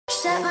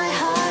set my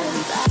heart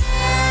on fire.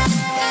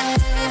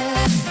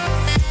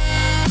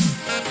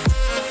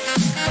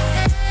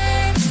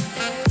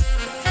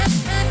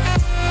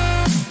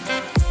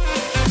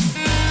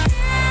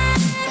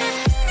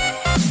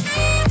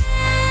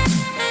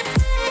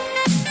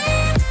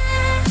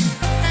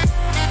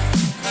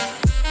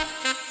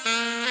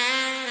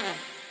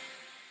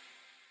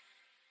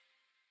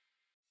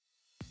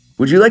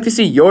 Would you like to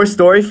see your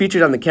story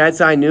featured on the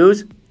Cat's Eye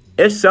News?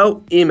 If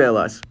so, email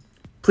us.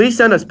 Please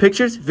send us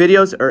pictures,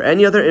 videos, or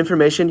any other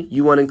information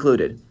you want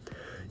included.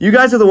 You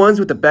guys are the ones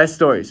with the best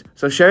stories,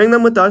 so sharing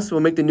them with us will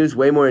make the news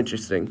way more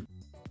interesting.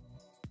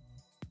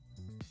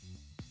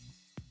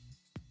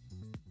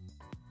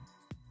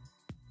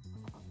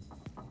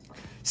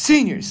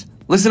 Seniors,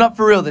 listen up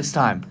for real this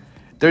time.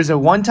 There's a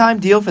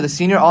one-time deal for the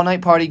senior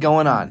all-night party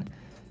going on.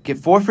 Get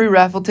 4 free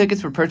raffle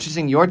tickets for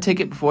purchasing your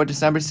ticket before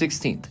December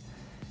 16th.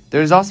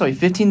 There is also a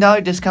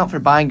 $15 discount for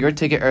buying your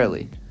ticket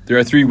early. There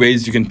are 3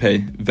 ways you can pay: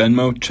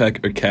 Venmo,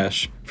 check, or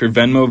cash. For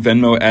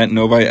Venmo at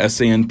Novi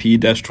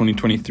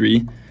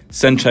SANP-2023.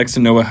 Send checks to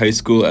Nova High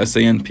School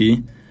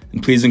SANP.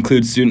 And please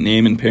include student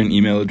name and parent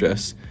email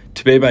address.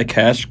 To pay by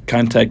cash,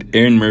 contact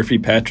Aaron Murphy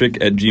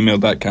Patrick at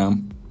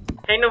gmail.com.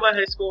 Hey Nova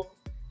High School.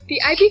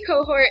 The IB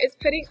cohort is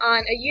putting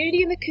on a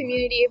Unity in the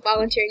Community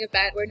volunteering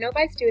event where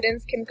Novi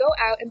students can go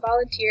out and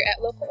volunteer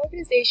at local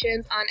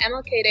organizations on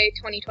MLK Day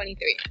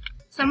 2023.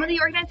 Some of the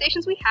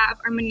organizations we have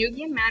are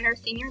Manugian Manor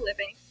Senior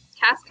Living,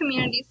 Task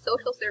Communities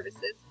Social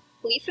Services,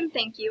 Police and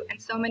Thank You, and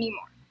so many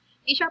more.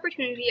 Each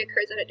opportunity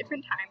occurs at a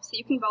different time, so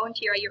you can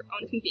volunteer at your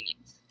own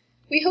convenience.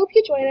 We hope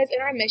you join us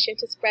in our mission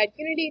to spread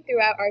unity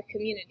throughout our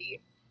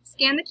community.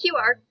 Scan the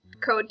QR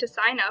code to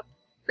sign up.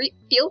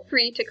 Feel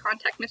free to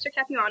contact Mr.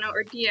 Capuano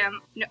or DM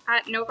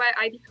at Novi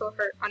IB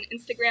Cohort on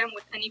Instagram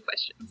with any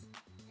questions.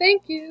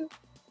 Thank you.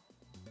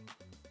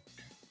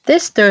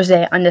 This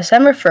Thursday, on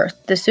December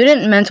 1st, the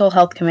Student Mental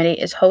Health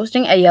Committee is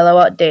hosting a Yellow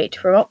Out Day to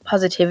promote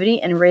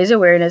positivity and raise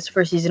awareness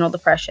for seasonal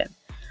depression.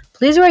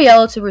 Please wear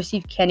yellow to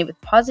receive candy with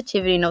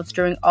positivity notes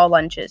during all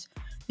lunches.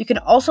 You can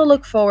also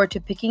look forward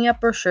to picking up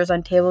brochures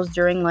on tables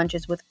during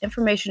lunches with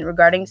information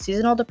regarding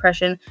seasonal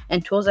depression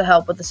and tools to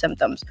help with the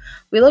symptoms.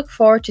 We look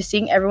forward to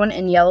seeing everyone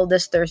in yellow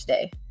this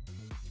Thursday.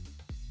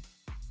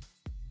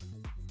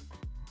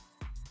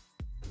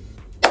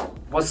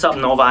 What's up,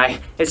 Novi?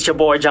 It's your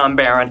boy John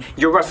Barron,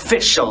 your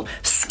official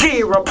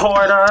ski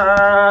reporter!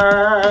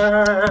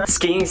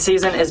 Skiing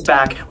season is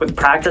back, with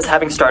practice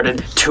having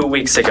started 2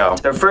 weeks ago.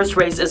 Their first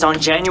race is on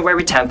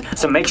January 10th,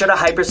 so make sure to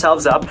hype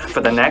yourselves up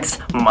for the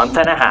next month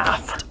and a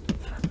half.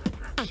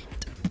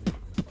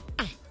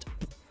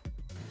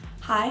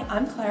 Hi,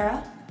 I'm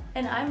Clara.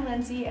 And I'm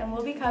Lindsay, and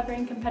we'll be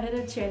covering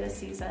competitive cheer this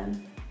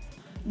season.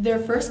 Their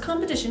first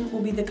competition will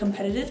be the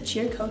Competitive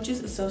Cheer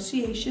Coaches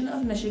Association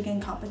of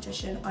Michigan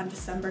competition on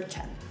December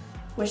 10th.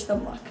 Wish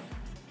them luck.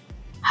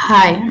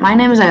 Hi, my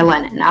name is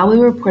Eileen, and I'll be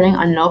reporting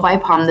on Novi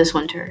Pom this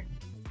winter.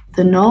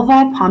 The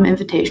Novi Pom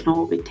Invitational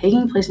will be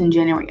taking place in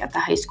January at the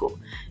high school.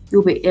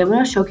 You'll be able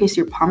to showcase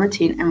your Pom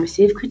routine and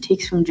receive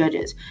critiques from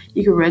judges.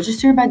 You can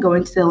register by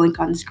going to the link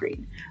on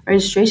screen.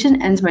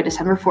 Registration ends by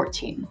December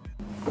 14.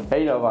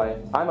 Hey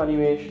Novi, I'm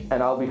Animesh,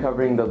 and I'll be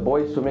covering the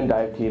boys swim and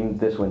dive team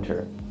this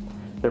winter.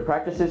 Their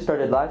practices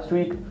started last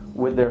week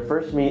with their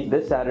first meet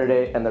this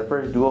Saturday and their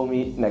first duo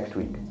meet next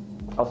week.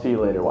 I'll see you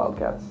later,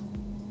 Wildcats.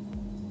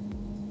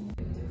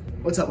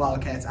 What's up,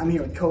 Wildcats? I'm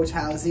here with Coach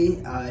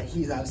Halsey.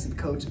 He's obviously the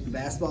coach of the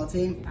basketball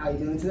team. How are you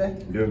doing today?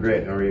 Doing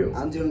great. How are you?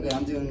 I'm doing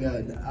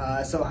good.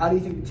 So how do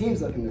you think the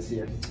team's looking this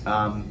year?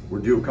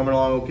 We're coming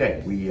along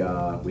okay. We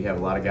have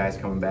a lot of guys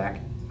coming back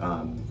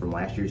from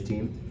last year's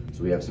team.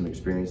 So we have some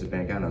experience at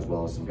Pancon as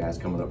well as some guys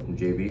coming up from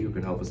JV who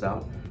can help us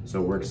out. So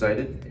we're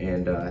excited,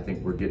 and I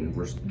think we're getting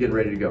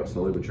ready to go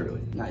slowly but surely.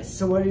 Nice.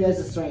 So what are you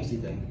guys' strengths, do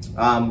you think?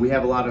 We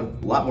have a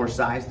lot more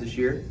size this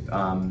year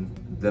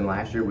than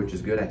last year, which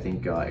is good. I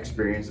think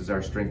experience is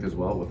our strength as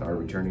well with our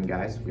returning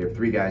guys. We have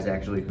 3 guys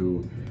actually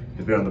who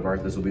have been on the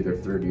varsity. This will be their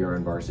 3rd year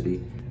on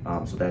varsity,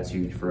 so that's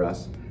huge for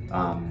us.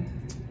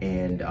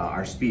 And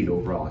our speed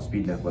overall,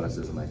 speed and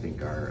athleticism, I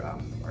think are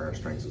our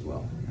strengths as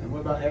well. And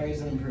what about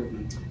areas of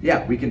improvement?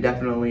 Yeah, we can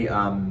definitely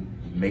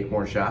make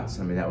more shots.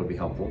 I mean, that would be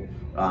helpful.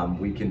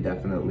 We can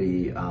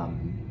definitely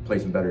play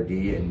some better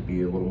D and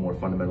be a little more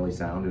fundamentally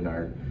sound in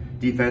our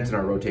defense and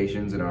our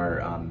rotations and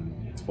our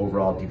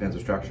overall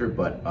defensive structure.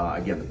 But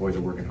again, the boys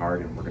are working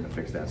hard, and we're going to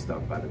fix that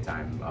stuff by the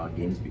time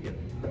games begin.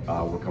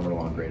 We're coming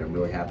along great. I'm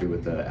really happy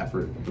with the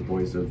effort the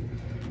boys have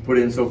put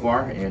in so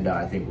far, and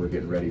I think we're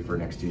getting ready for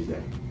next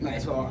Tuesday.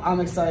 Nice. Well, I'm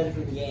excited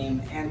for the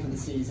game and for the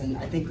season.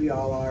 I think we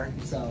all are.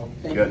 So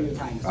thank you for your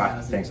time. All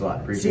right, thanks a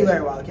lot. Appreciate it. See you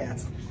later,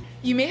 Wildcats.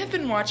 You may have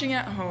been watching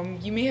at home,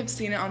 you may have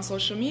seen it on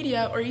social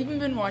media, or even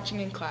been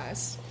watching in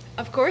class.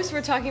 Of course,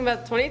 we're talking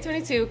about the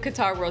 2022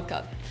 Qatar World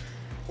Cup.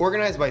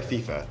 Organized by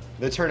FIFA,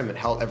 the tournament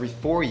held every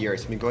 4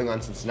 years has been going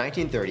on since the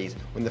 1930s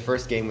when the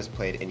first game was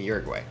played in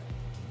Uruguay.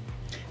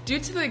 Due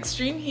to the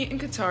extreme heat in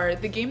Qatar,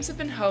 the games have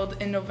been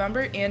held in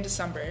November and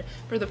December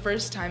for the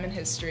first time in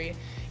history,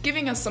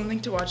 giving us something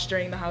to watch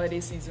during the holiday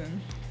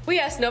season. We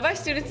asked Novi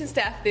students and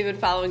staff if they've been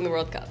following the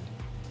World Cup.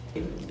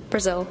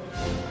 Brazil.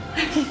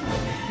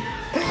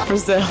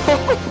 Brazil.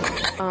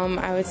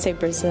 I would say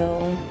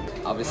Brazil.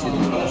 Obviously the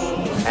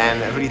U.S.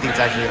 And who do you think is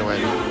actually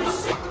going to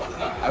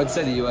win? I would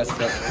say the U.S.,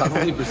 but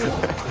probably Brazil.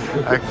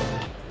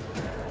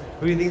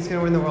 Who do you think is going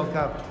to win the World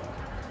Cup?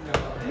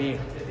 Me.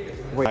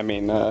 I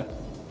mean,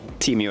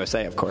 Team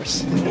USA, of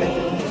course.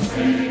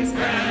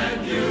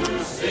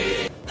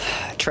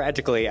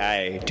 Tragically,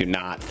 I do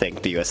not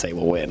think the USA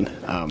will win.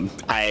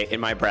 In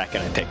my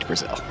bracket, I picked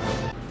Brazil.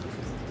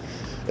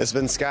 It's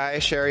been Sky,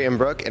 Sherry, and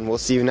Brooke, and we'll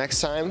see you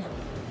next time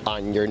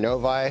on your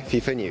Novi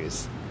FIFA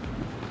News.